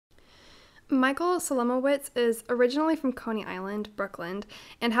Michael Solomowitz is originally from Coney Island, Brooklyn,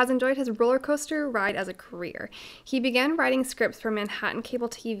 and has enjoyed his roller coaster ride as a career. He began writing scripts for Manhattan cable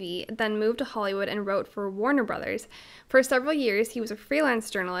TV, then moved to Hollywood and wrote for Warner Brothers. For several years, he was a freelance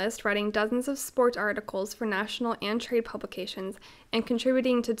journalist, writing dozens of sports articles for national and trade publications and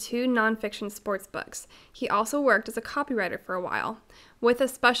contributing to 2 nonfiction sports books. He also worked as a copywriter for a while. With a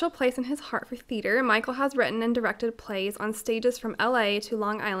special place in his heart for theater, Michael has written and directed plays on stages from LA to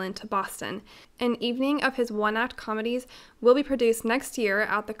Long Island to Boston. An evening of his one-act comedies will be produced next year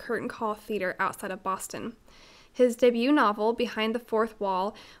at the Curtain Call Theater outside of Boston. His debut novel, Behind the Fourth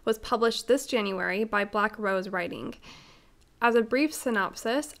Wall, was published this January by Black Rose Writing. As a brief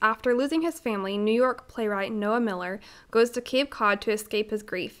synopsis, after losing his family, New York playwright Noah Miller goes to Cape Cod to escape his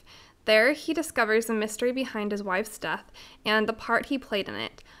grief. There, he discovers the mystery behind his wife's death and the part he played in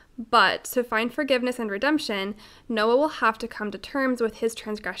it. But to find forgiveness and redemption, Noah will have to come to terms with his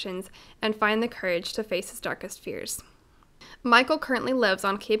transgressions and find the courage to face his darkest fears. Michael currently lives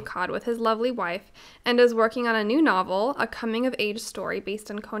on Cape Cod with his lovely wife and is working on a new novel, a coming-of-age story based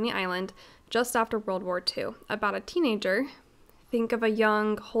on Coney Island just after World War II, about a teenager, think of a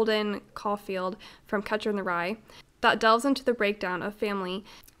young Holden Caulfield from Catcher in the Rye, that delves into the breakdown of family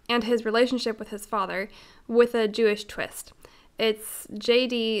and his relationship with his father with a Jewish twist. It's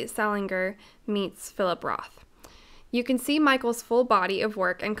J.D. Salinger meets Philip Roth. You can see Michael's full body of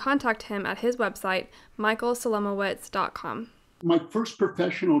work and contact him at his website, michaelsolomowitz.com. My first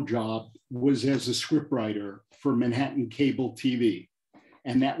professional job was as a scriptwriter for Manhattan cable TV.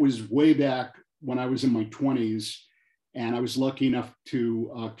 And that was way back when I was in my 20s. And I was lucky enough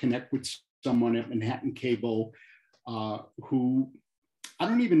to connect with someone at Manhattan Cable who, I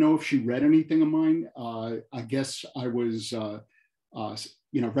don't even know if she read anything of mine. I guess I was,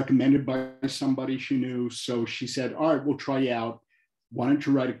 recommended by somebody she knew. So she said, all right, we'll try you out. Why don't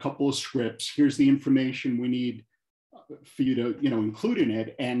you write a couple of scripts? Here's the information we need for you to, include in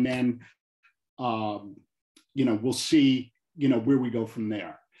it. And then, we'll see, where we go from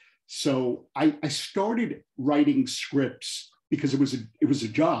there. So I started writing scripts because it was a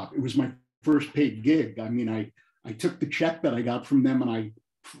job. It was my first paid gig. I mean, I took the check that I got from them and I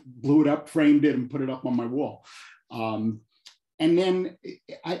blew it up, framed it, and put it up on my wall. And then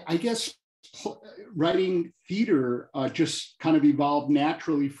I guess writing theater just kind of evolved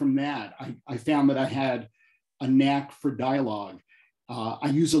naturally from that. I found that I had a knack for dialogue. I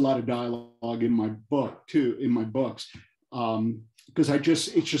use a lot of dialogue in my book too, in my books, because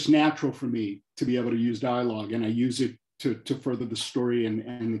it's just natural for me to be able to use dialogue, and I use it to further the story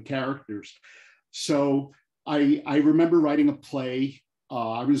and the characters. So I remember writing a play.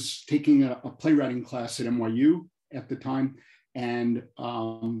 I was taking a playwriting class at NYU at the time, and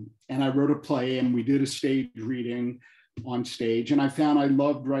I wrote a play, and we did a stage reading on stage. And I found I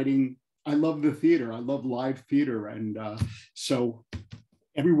loved writing. I love the theater. I love live theater, and so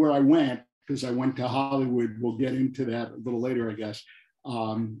everywhere I went, because I went to Hollywood, we'll get into that a little later, I guess.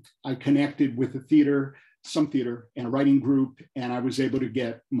 I connected with some theater, and a writing group, and I was able to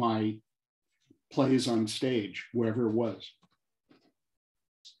get my plays on stage wherever it was.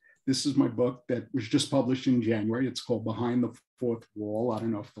 This is my book that was just published in January. It's called Behind the Fourth Wall. I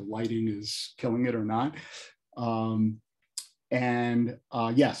don't know if the lighting is killing it or not.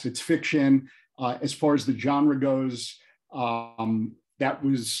 Yes, it's fiction. As far as the genre goes, that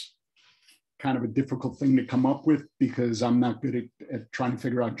was kind of a difficult thing to come up with because I'm not good at trying to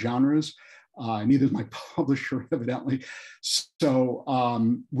figure out genres. Neither is my publisher, evidently.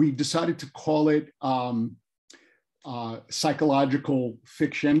 So we decided to call it psychological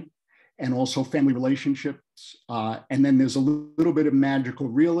fiction and also family relationships. And then there's a little bit of magical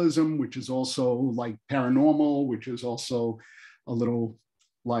realism, which is also like paranormal, which is also a little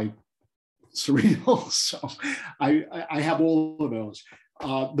like surreal. So I have all of those.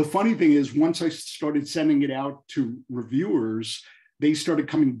 The funny thing is, once I started sending it out to reviewers, they started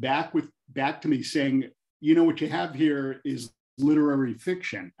coming back to me saying, what you have here is literary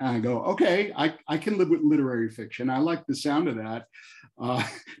fiction. And I go, okay, I can live with literary fiction. I like the sound of that.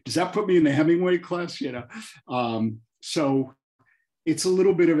 Does that put me in the Hemingway class? So it's a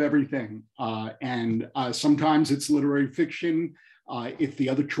little bit of everything. And sometimes it's literary fiction if the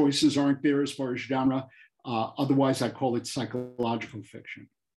other choices aren't there as far as genre. Otherwise, I call it psychological fiction.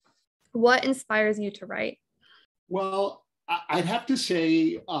 What inspires you to write? Well, I'd have to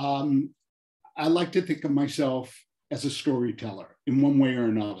say, I like to think of myself as a storyteller in one way or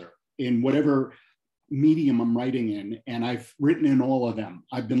another, in whatever medium I'm writing in. And I've written in all of them.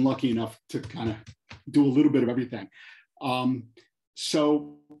 I've been lucky enough to kind of do a little bit of everything.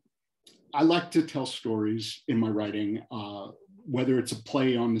 So I like to tell stories in my writing, whether it's a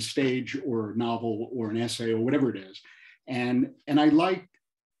play on the stage or a novel or an essay or whatever it is. And I like,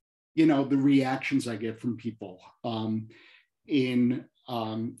 the reactions I get from people. In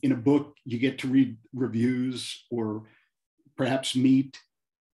a book, you get to read reviews or perhaps meet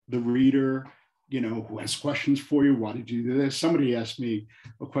the reader, who has questions for you. Why did you do this? Somebody asked me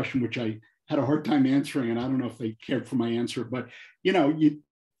a question which I had a hard time answering, and I don't know if they cared for my answer, but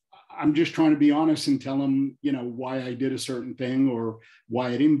I'm just trying to be honest and tell them, why I did a certain thing or why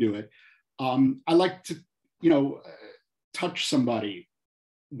I didn't do it. I like to, touch somebody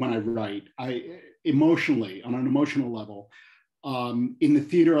when I write. Emotionally, on an emotional level. In the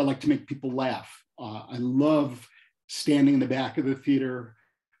theater, I like to make people laugh. I love standing in the back of the theater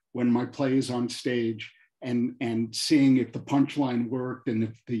when my play is on stage and seeing if the punchline worked and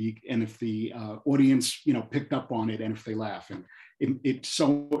if the audience picked up on it and if they laugh. And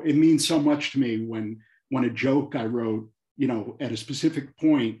it means so much to me when a joke I wrote at a specific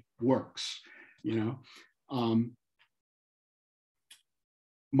point works.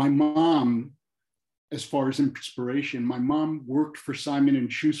 My mom, as far as inspiration, my mom worked for Simon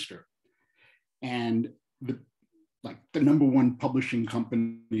and Schuster, and the number one publishing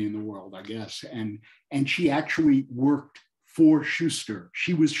company in the world, I guess. And she actually worked for Schuster.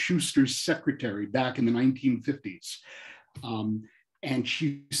 She was Schuster's secretary back in the 1950s. And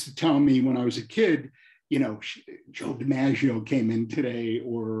she used to tell me when I was a kid, Joe DiMaggio came in today,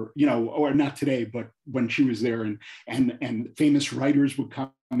 or not today, but when she was there, and famous writers would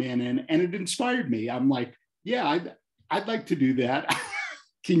come in, and it inspired me. I'm like, yeah, I'd like to do that.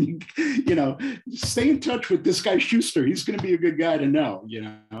 Can you, stay in touch with this guy Schuster? He's going to be a good guy to know,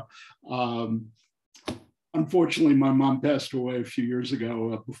 Unfortunately, my mom passed away a few years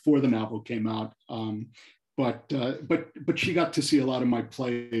ago before the novel came out. But she got to see a lot of my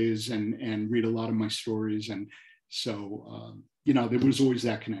plays and read a lot of my stories. And so, there was always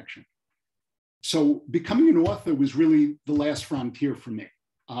that connection. So becoming an author was really the last frontier for me.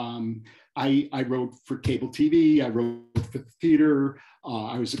 I wrote for cable TV, I wrote for the theater,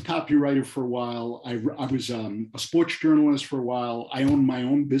 I was a copywriter for a while, I was a sports journalist for a while, I owned my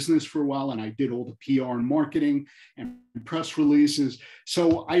own business for a while, and I did all the PR and marketing and press releases.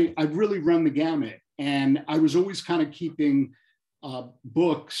 So I really run the gamut. And I was always kind of keeping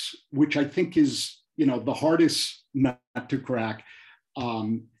books, which I think is, the hardest nut to crack,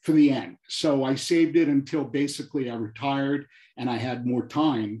 for the end. So I saved it until basically I retired and I had more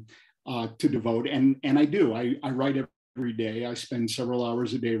time to devote. And I do. I write every day. I spend several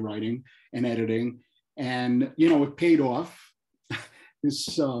hours a day writing and editing. And, it paid off.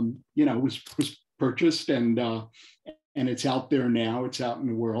 This, was purchased and it's out there now. It's out in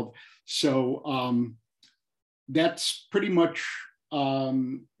the world. So that's pretty much,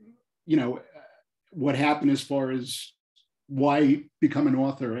 what happened as far as why become an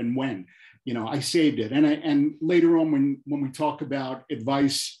author and when. I saved it. And later on, when we talk about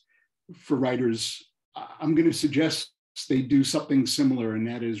advice for writers, I'm going to suggest they do something similar, and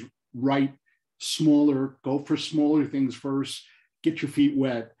that is write smaller, go for smaller things first, get your feet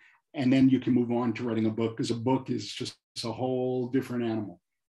wet, and then you can move on to writing a book, because a book is just a whole different animal.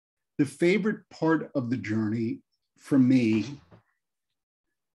 The favorite part of the journey for me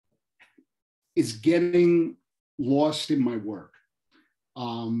is getting lost in my work.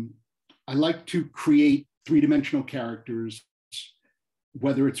 I like to create three-dimensional characters,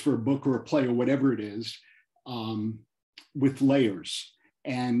 whether it's for a book or a play or whatever it is, with layers.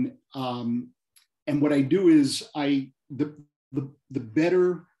 And what I do is the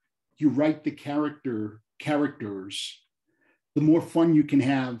better you write the characters, the more fun you can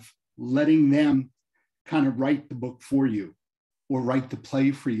have letting them kind of write the book for you or write the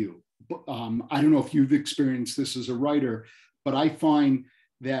play for you. I don't know if you've experienced this as a writer, but I find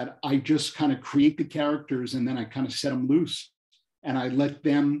that I just kind of create the characters and then I kind of set them loose and I let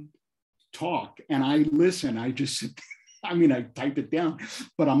them talk and I listen. I type it down,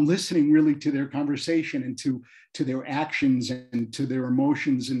 but I'm listening really to their conversation and to their actions and to their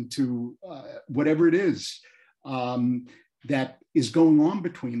emotions and to whatever it is that is going on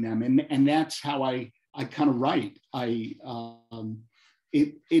between them. And that's how I kind of write.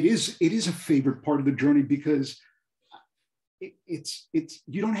 It is a favorite part of the journey because it's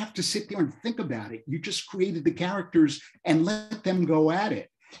you don't have to sit there and think about it. You just created the characters and let them go at it.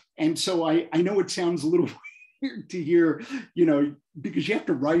 And so I know it sounds a little weird to hear, because you have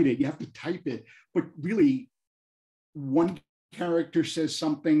to write it, you have to type it, but really one character says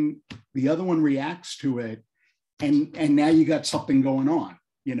something, the other one reacts to it, and now you got something going on,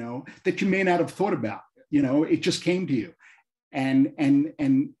 that you may not have thought about, it just came to you. And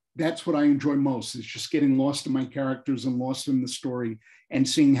that's what I enjoy most, is just getting lost in my characters and lost in the story and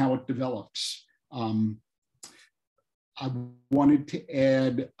seeing how it develops. I wanted to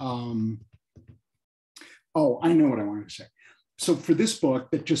add, oh, I know what I wanted to say. So for this book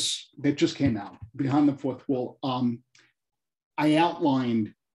that just came out, Behind the Fourth Wall,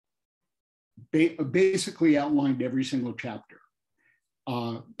 I basically outlined every single chapter.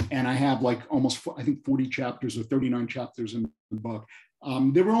 And I have like almost, I think 40 chapters or 39 chapters in the book.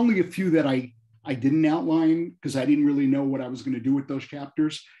 There were only a few that I didn't outline because I didn't really know what I was going to do with those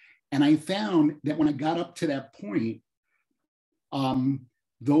chapters. And I found that when I got up to that point,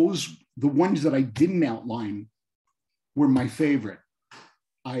 the ones that I didn't outline were my favorite.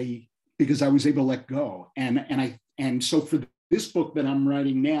 Because I was able to let go. And so for this book that I'm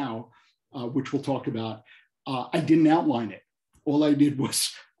writing now, which we'll talk about, I didn't outline it. All I did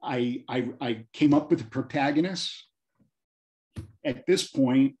was I came up with the protagonist at this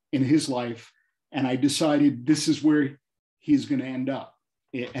point in his life, and I decided this is where he's going to end up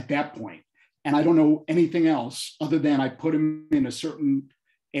at that point. And I don't know anything else other than I put him in a certain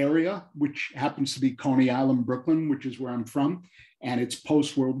area, which happens to be Coney Island, Brooklyn, which is where I'm from. And it's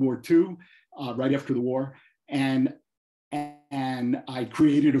post-World War II, right after the war. And I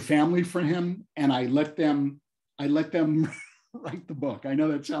created a family for him, and I let them write the book. I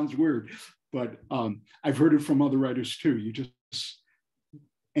know that sounds weird, but I've heard it from other writers too.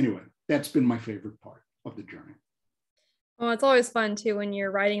 Anyway, that's been my favorite part of the journey. Well, it's always fun too when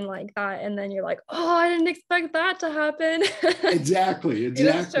you're writing like that, and then you're like, "Oh, I didn't expect that to happen." Exactly. It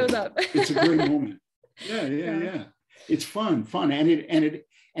just shows up. It's a great moment. Yeah. It's fun, and it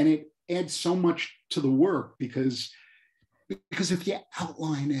adds so much to the work because if you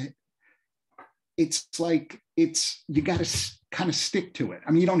outline it, it's like you got to kind of stick to it.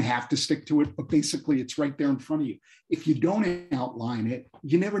 I mean, you don't have to stick to it, but basically it's right there in front of you. If you don't outline it,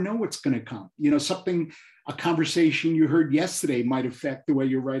 you never know what's going to come. A conversation you heard yesterday might affect the way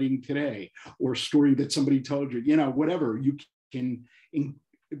you're writing today, or a story that somebody told you, whatever. You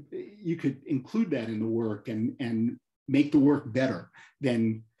could include that in the work and make the work better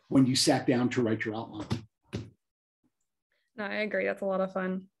than when you sat down to write your outline. No, I agree. That's a lot of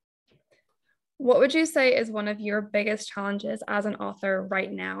fun. What would you say is one of your biggest challenges as an author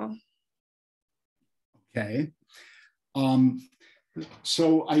right now? Okay.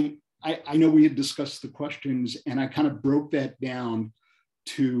 So I know we had discussed the questions, and I kind of broke that down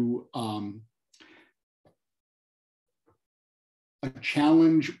to a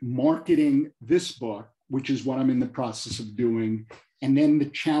challenge marketing this book, which is what I'm in the process of doing, and then the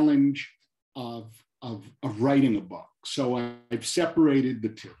challenge of writing a book. So I've separated the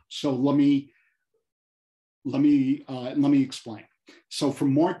two. So let me explain. So for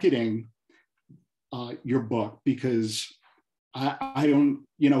marketing your book, because I don't,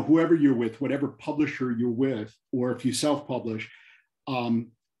 whoever you're with, whatever publisher you're with, or if you self-publish,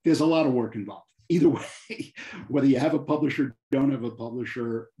 there's a lot of work involved. Either way, whether you have a publisher, don't have a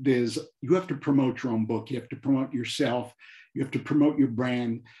publisher, you have to promote your own book. You have to promote yourself. You have to promote your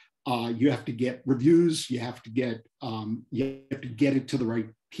brand. You have to get reviews. You have to get it to the right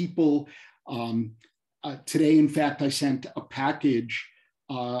people. Today, in fact, I sent a package,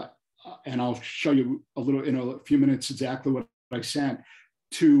 and I'll show you a little in a few minutes exactly what I sent,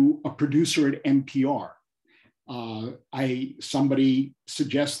 to a producer at NPR. Somebody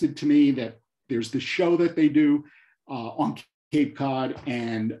suggested to me that there's this show that they do on Cape Cod,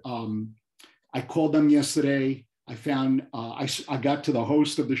 and I called them yesterday. I found, I got to the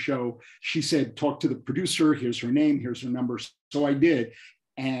host of the show. She said, talk to the producer. Here's her name. Here's her number. So I did.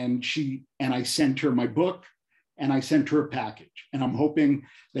 And I sent her my book, and I sent her a package. And I'm hoping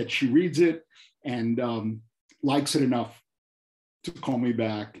that she reads it and likes it enough to call me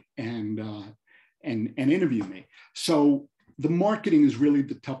back and interview me. So the marketing is really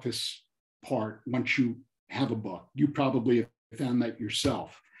the toughest part once you have a book. You probably have found that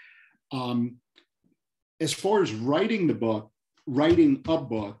yourself. As far as writing a book,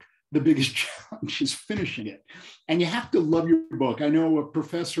 the biggest challenge is finishing it. And you have to love your book. I know a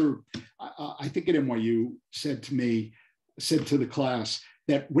professor, I think at NYU, said to the class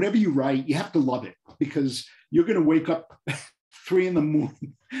that whatever you write, you have to love it, because you're going to wake up 3 a.m.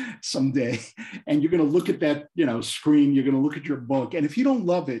 someday, and you're going to look at that, screen, you're going to look at your book. And if you don't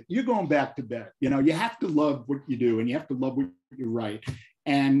love it, you're going back to bed. You have to love what you do, and you have to love what you write.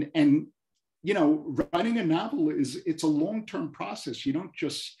 And writing a novel it's a long-term process. You don't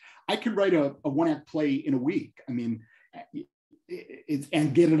just, I could write a one-act play in a week. I mean,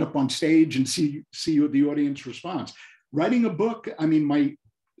 and get it up on stage and see the audience response. Writing a book, I mean,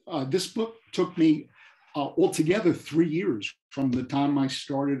 this book took me altogether 3 years from the time I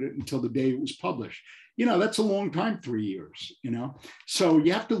started it until the day it was published. That's a long time, 3 years, So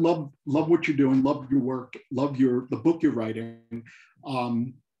you have to love what you're doing, love your work, love the book you're writing.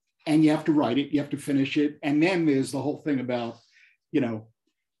 And you have to write it, you have to finish it. And then there's the whole thing about,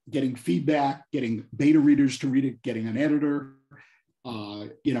 getting feedback, getting beta readers to read it, getting an editor,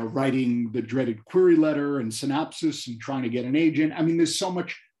 writing the dreaded query letter and synopsis and trying to get an agent. I mean, there's so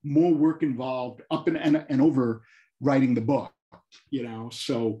much more work involved up and over writing the book,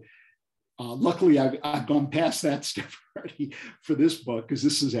 So luckily I've gone past that step already for this book because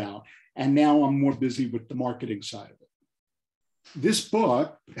this is out. And now I'm more busy with the marketing side of it. This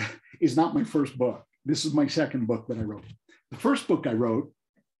book is not my first book. This is my second book that I wrote. The first book I wrote,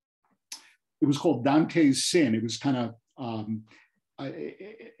 it was called Dante's Sin. It was kind of,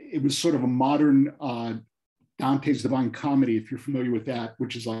 it was sort of a modern Dante's Divine Comedy, if you're familiar with that,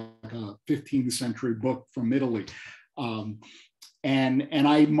 which is like a 15th century book from Italy. And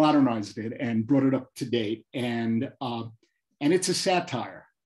I modernized it and brought it up to date. And it's a satire.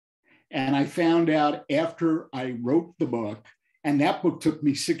 And I found out after I wrote the book, and that book took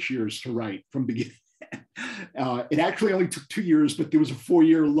me 6 years to write from beginning. It actually only took 2 years, but there was a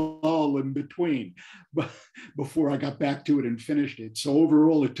 4-year lull in between before I got back to it and finished it. So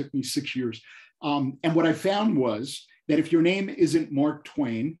overall, it took me 6 years. And what I found was that if your name isn't Mark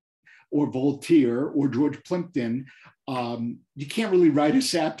Twain or Voltaire or George Plimpton, you can't really write a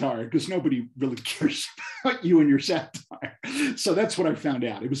satire because nobody really cares about you and your satire. So that's what I found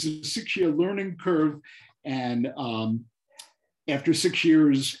out. It was a 6-year learning curve. And after 6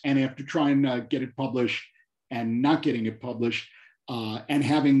 years and after trying to get it published and not getting it published and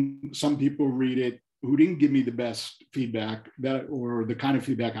having some people read it who didn't give me the best feedback or the kind of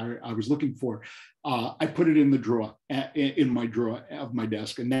feedback I was looking for, I put it in the drawer, in my drawer of my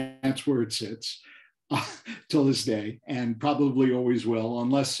desk, and that's where it sits till this day, and probably always will,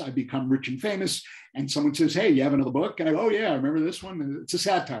 unless I become rich and famous and someone says, "Hey, you have another book?" And I go, "Oh yeah, I remember this one. It's a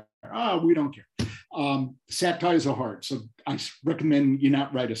satire." "Oh, we don't care." Satires are hard, so I recommend you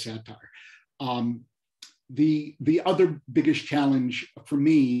not write a satire. The other biggest challenge for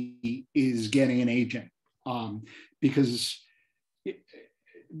me is getting an agent, because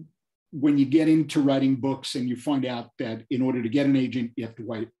when you get into writing books and you find out that in order to get an agent, you have to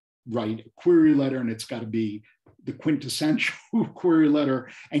write a query letter, and it's got to be the quintessential query letter,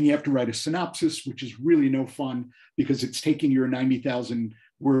 and you have to write a synopsis, which is really no fun because it's taking your 90,000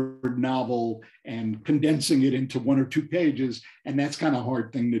 word novel and condensing it into 1 or 2 pages, and that's kind of a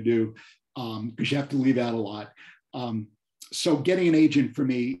hard thing to do because you have to leave out a lot. So getting an agent for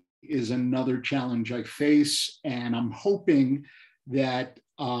me is another challenge I face, and I'm hoping that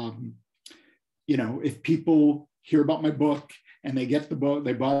if people hear about my book and they get the book,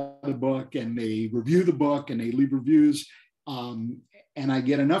 they buy the book and they review the book and they leave reviews, and I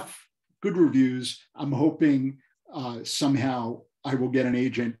get enough good reviews, I'm hoping somehow I will get an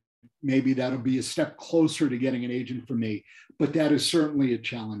agent. Maybe that'll be a step closer to getting an agent for me, but that is certainly a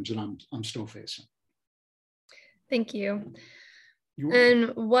challenge that I'm still facing. Thank you.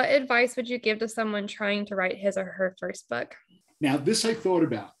 And what advice would you give to someone trying to write his or her first book? Now, this I thought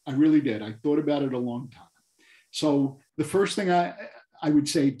about. I really did. I thought about it a long time. So the first thing I would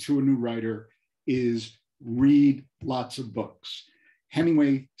say to a new writer is read lots of books.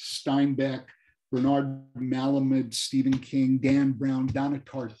 Hemingway, Steinbeck, Bernard Malamud, Stephen King, Dan Brown, Donna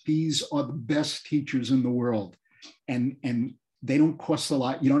Tartt. These are the best teachers in the world. And they don't cost a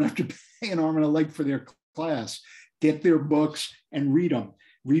lot. You don't have to pay an arm and a leg for their class. Get their books and read them.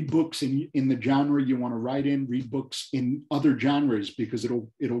 Read books in the genre you want to write in. Read books in other genres because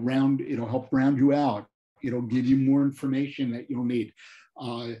it'll help round you out. It'll give you more information that you'll need.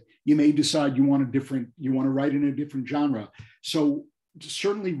 You may decide you want to write in a different genre. So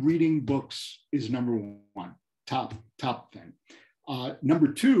certainly reading books is number one, top thing.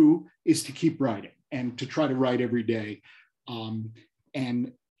 Number two is to keep writing and to try to write every day.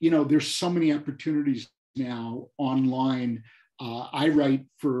 And there's so many opportunities now online. I write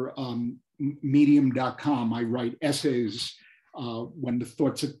for medium.com. I write essays when the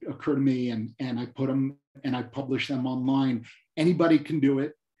thoughts occur to me, and I put them and I publish them online. Anybody can do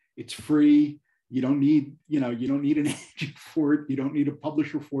it. It's free. You don't need an agent for it. You don't need a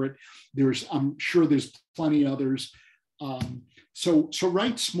publisher for it. I'm sure there's plenty others. So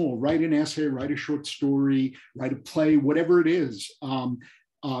write small, write an essay, write a short story, write a play, whatever it is.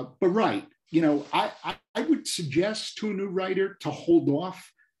 But write. I would suggest to a new writer to hold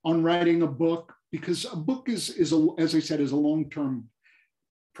off on writing a book because a book is as I said, is a long-term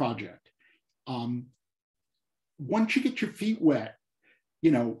project. Once you get your feet wet,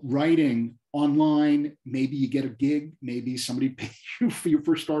 writing, online. Maybe you get a gig. Maybe somebody pays you for your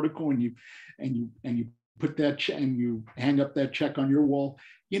first article, and you put that check and you hang up that check on your wall.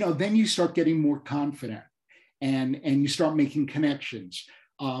 Then you start getting more confident, and you start making connections.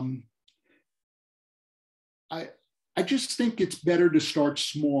 I just think it's better to start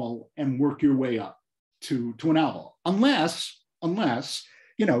small and work your way up to an album, unless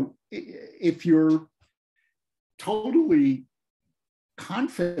if you're totally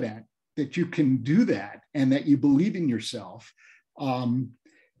confident that you can do that and that you believe in yourself,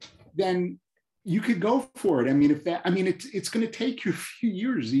 then you could go for it. It's going to take you a few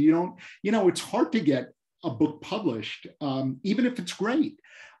years. It's hard to get a book published, even if it's great.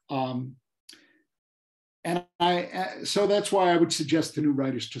 So that's why I would suggest to new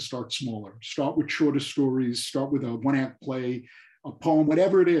writers to start smaller. Start with shorter stories, start with a one-act play, a poem,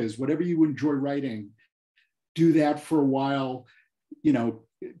 whatever it is, whatever you enjoy writing. Do that for a while,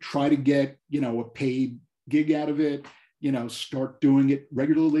 try to get, a paid gig out of it, start doing it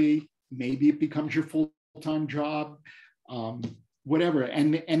regularly. Maybe it becomes your full-time job, whatever.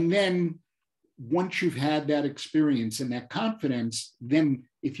 And then once you've had that experience and that confidence, then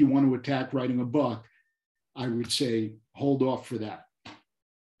if you want to attack writing a book, I would say hold off for that.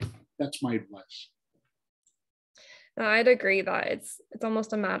 That's my advice. I'd agree that it's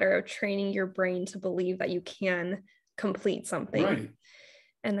almost a matter of training your brain to believe that you can complete something. Right.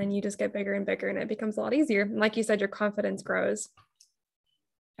 And then you just get bigger and bigger and it becomes a lot easier. Like you said, your confidence grows.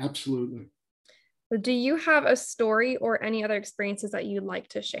 Absolutely. So do you have a story or any other experiences that you'd like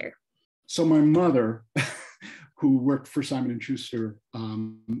to share? So my mother, who worked for Simon & Schuster,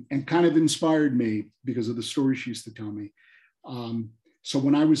 and kind of inspired me because of the stories she used to tell me. So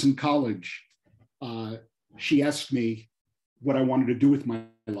when I was in college, she asked me what I wanted to do with my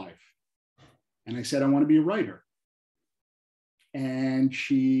life. And I said, I want to be a writer. And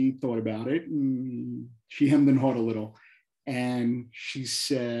she thought about it, and she hemmed and hawed a little. And she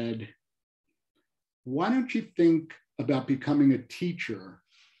said, why don't you think about becoming a teacher?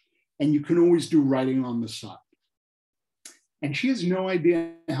 And you can always do writing on the side. And she has no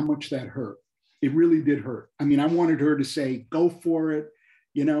idea how much that hurt. It really did hurt. I wanted her to say, go for it.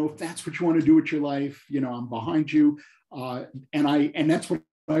 If that's what you want to do with your life, I'm behind you. And that's what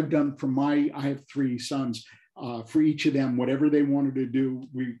I've done for I have 3 sons. For each of them, whatever they wanted to do,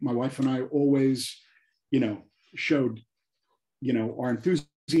 my wife and I always, showed, our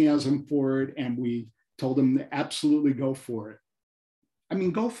enthusiasm for it. And we told them to absolutely go for it.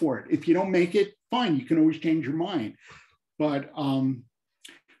 Go for it. If you don't make it, fine. You can always change your mind. But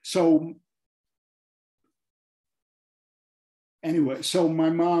so anyway, so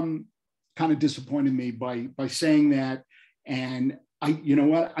my mom kind of disappointed me by saying that. And I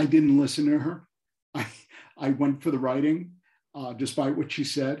didn't listen to her. I went for the writing, despite what she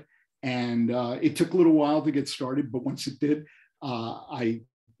said. And it took a little while to get started, but once it did, I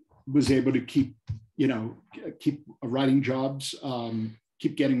was able to keep writing jobs,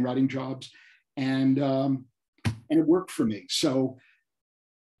 keep getting writing jobs. And it worked for me. So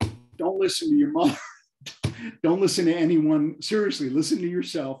don't listen to your mom. Don't listen to anyone. Seriously, listen to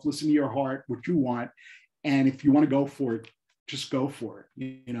yourself, listen to your heart, what you want. And if you want to go for it, just go for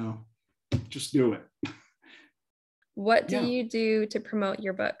it. Just do it. What do you do to promote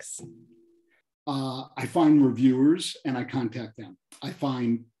your books? I find reviewers and I contact them. I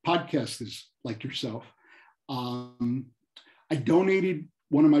find podcasters like yourself. I donated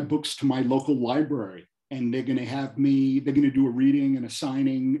one of my books to my local library, and they're going to do a reading and a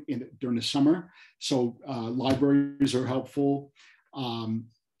signing during the summer. So libraries are helpful.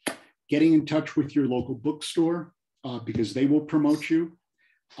 Getting in touch with your local bookstore because they will promote you.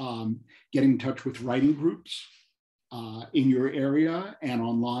 Getting in touch with writing groups in your area and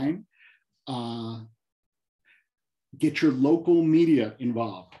online. Get your local media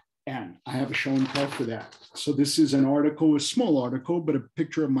involved. And I have a show and tell for that. So this is an article, a small article, but a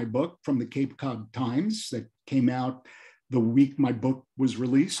picture of my book from the Cape Cod Times that came out the week my book was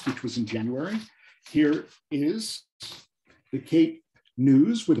released, which was in January. Here is the Cape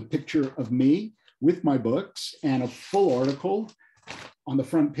News with a picture of me with my books and a full article on the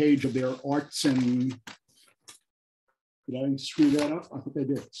front page of their arts and, did I screw that up? I think I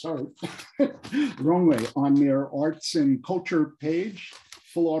did, sorry. Wrong way, on their arts and culture page,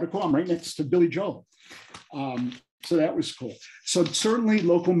 full article. I'm right next to Billy Joel. So that was cool. So certainly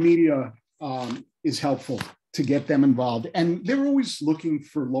local media is helpful to get them involved. And they're always looking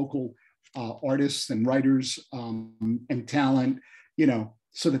for local artists and writers and talent,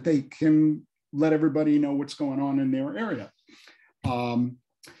 so that they can let everybody know what's going on in their area. I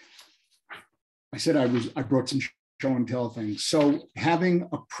said I brought some show and tell things. So having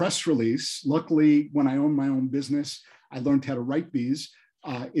a press release, luckily, when I own my own business, I learned how to write these,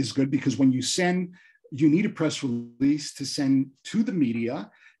 is good, because when you send, you need a press release to send to the media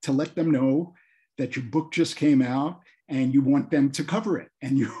to let them know that your book just came out and you want them to cover it.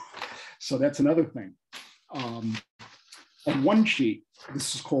 So that's another thing. A one sheet,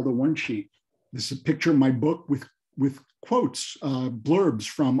 this is called a one sheet. This is a picture of my book with quotes, blurbs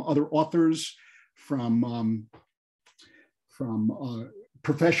from other authors, from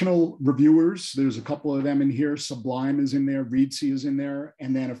professional reviewers. There's a couple of them in here. Sublime is in there, Reedsy is in there,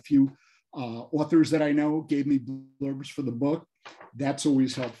 and then a few authors that I know gave me blurbs for the book. That's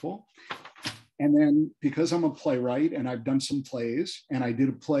always helpful. And then because I'm a playwright and I've done some plays, and I did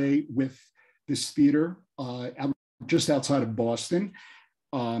a play with this theater just outside of Boston.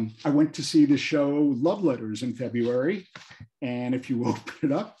 I went to see the show Love Letters in February. And if you open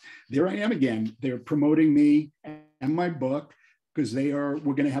it up, there I am again. They're promoting me and my book, because we're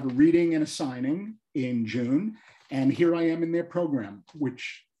going to have a reading and a signing in June. And here I am in their program,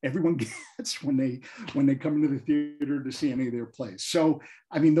 which everyone gets when they come into the theater to see any of their plays. So,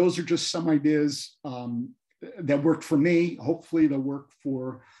 I mean, those are just some ideas that worked for me. Hopefully they'll work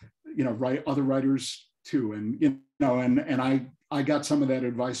for, other writers too. And, and I got some of that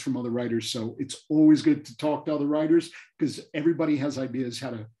advice from other writers. So it's always good to talk to other writers, because everybody has ideas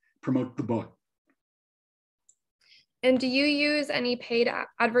how to promote the book. And do you use any paid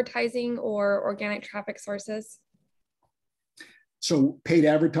advertising or organic traffic sources? So paid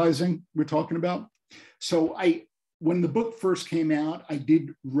advertising we're talking about. So when the book first came out, I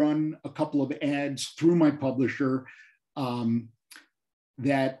did run a couple of ads through my publisher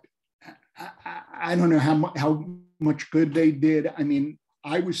that I don't know how much good they did. I mean,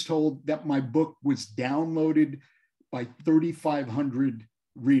 I was told that my book was downloaded by 3,500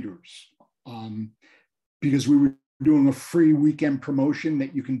 readers because we were doing a free weekend promotion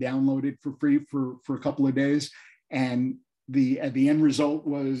that you can download it for free for a couple of days. And the end result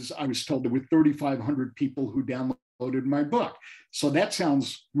was, I was told there were 3,500 people who downloaded my book. So that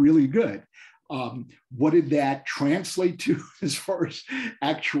sounds really good. What did that translate to as far as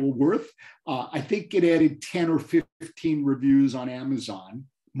actual worth? I think it added 10 or 15 reviews on Amazon.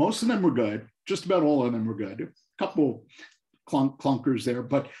 Most of them were good. Just about all of them were good. A couple clunkers there,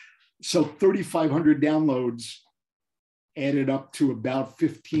 but so 3,500 downloads added up to about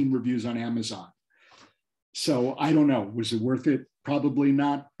 15 reviews on Amazon. So I don't know, was it worth it? Probably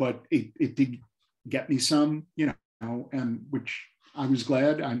not, but it did get me some, and which I was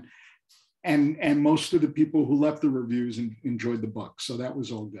glad. And most of the people who left the reviews enjoyed the book. So that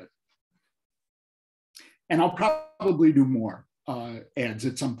was all good. And I'll probably do more ads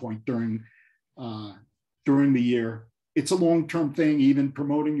at some point during the year. It's a long-term thing, even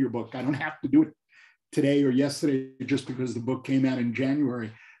promoting your book. I don't have to do it today or yesterday just because the book came out in January.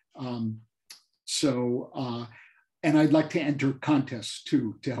 And I'd like to enter contests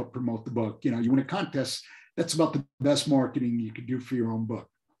too, to help promote the book. You win a contest, that's about the best marketing you could do for your own book.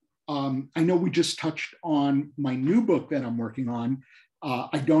 I know we just touched on my new book that I'm working on.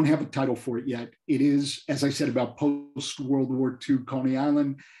 I don't have a title for it yet. It is, as I said, about post-World War II Coney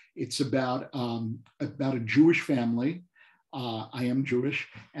Island. It's about a Jewish family. I am Jewish,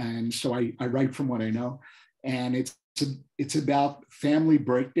 and so I write from what I know. And it's about family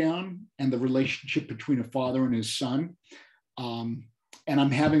breakdown and the relationship between a father and his son. And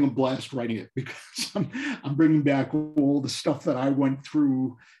I'm having a blast writing it, because I'm bringing back all the stuff that I went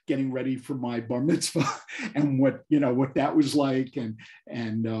through getting ready for my bar mitzvah, and what that was like, and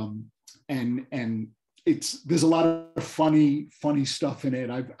there's a lot of funny stuff in it.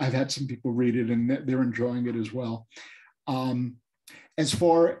 I've had some people read it and they're enjoying it as well. As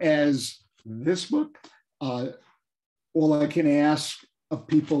far as this book, all I can ask of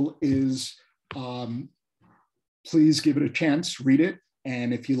people is please give it a chance, read it.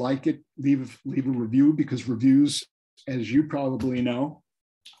 And if you like it, leave a review, because reviews, as you probably know,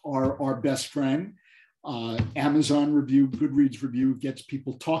 are our best friend. Amazon review, Goodreads review gets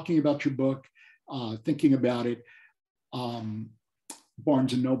people talking about your book, thinking about it.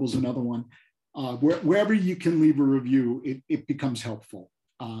 Barnes and Noble's another one. Wherever you can leave a review, it becomes helpful.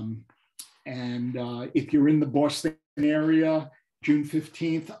 And if you're in the Boston area, June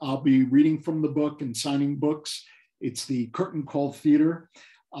 15th, I'll be reading from the book and signing books. It's the Curtain Call Theater.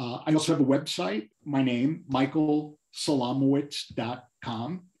 I also have a website, my name,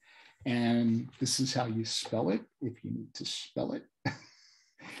 michaelsolomowitz.com. And this is how you spell it, if you need to spell it.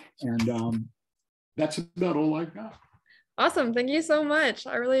 And that's about all I've got. Awesome. Thank you so much.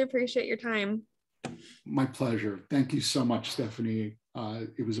 I really appreciate your time. My pleasure. Thank you so much, Stephanie.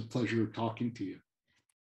 It was a pleasure talking to you.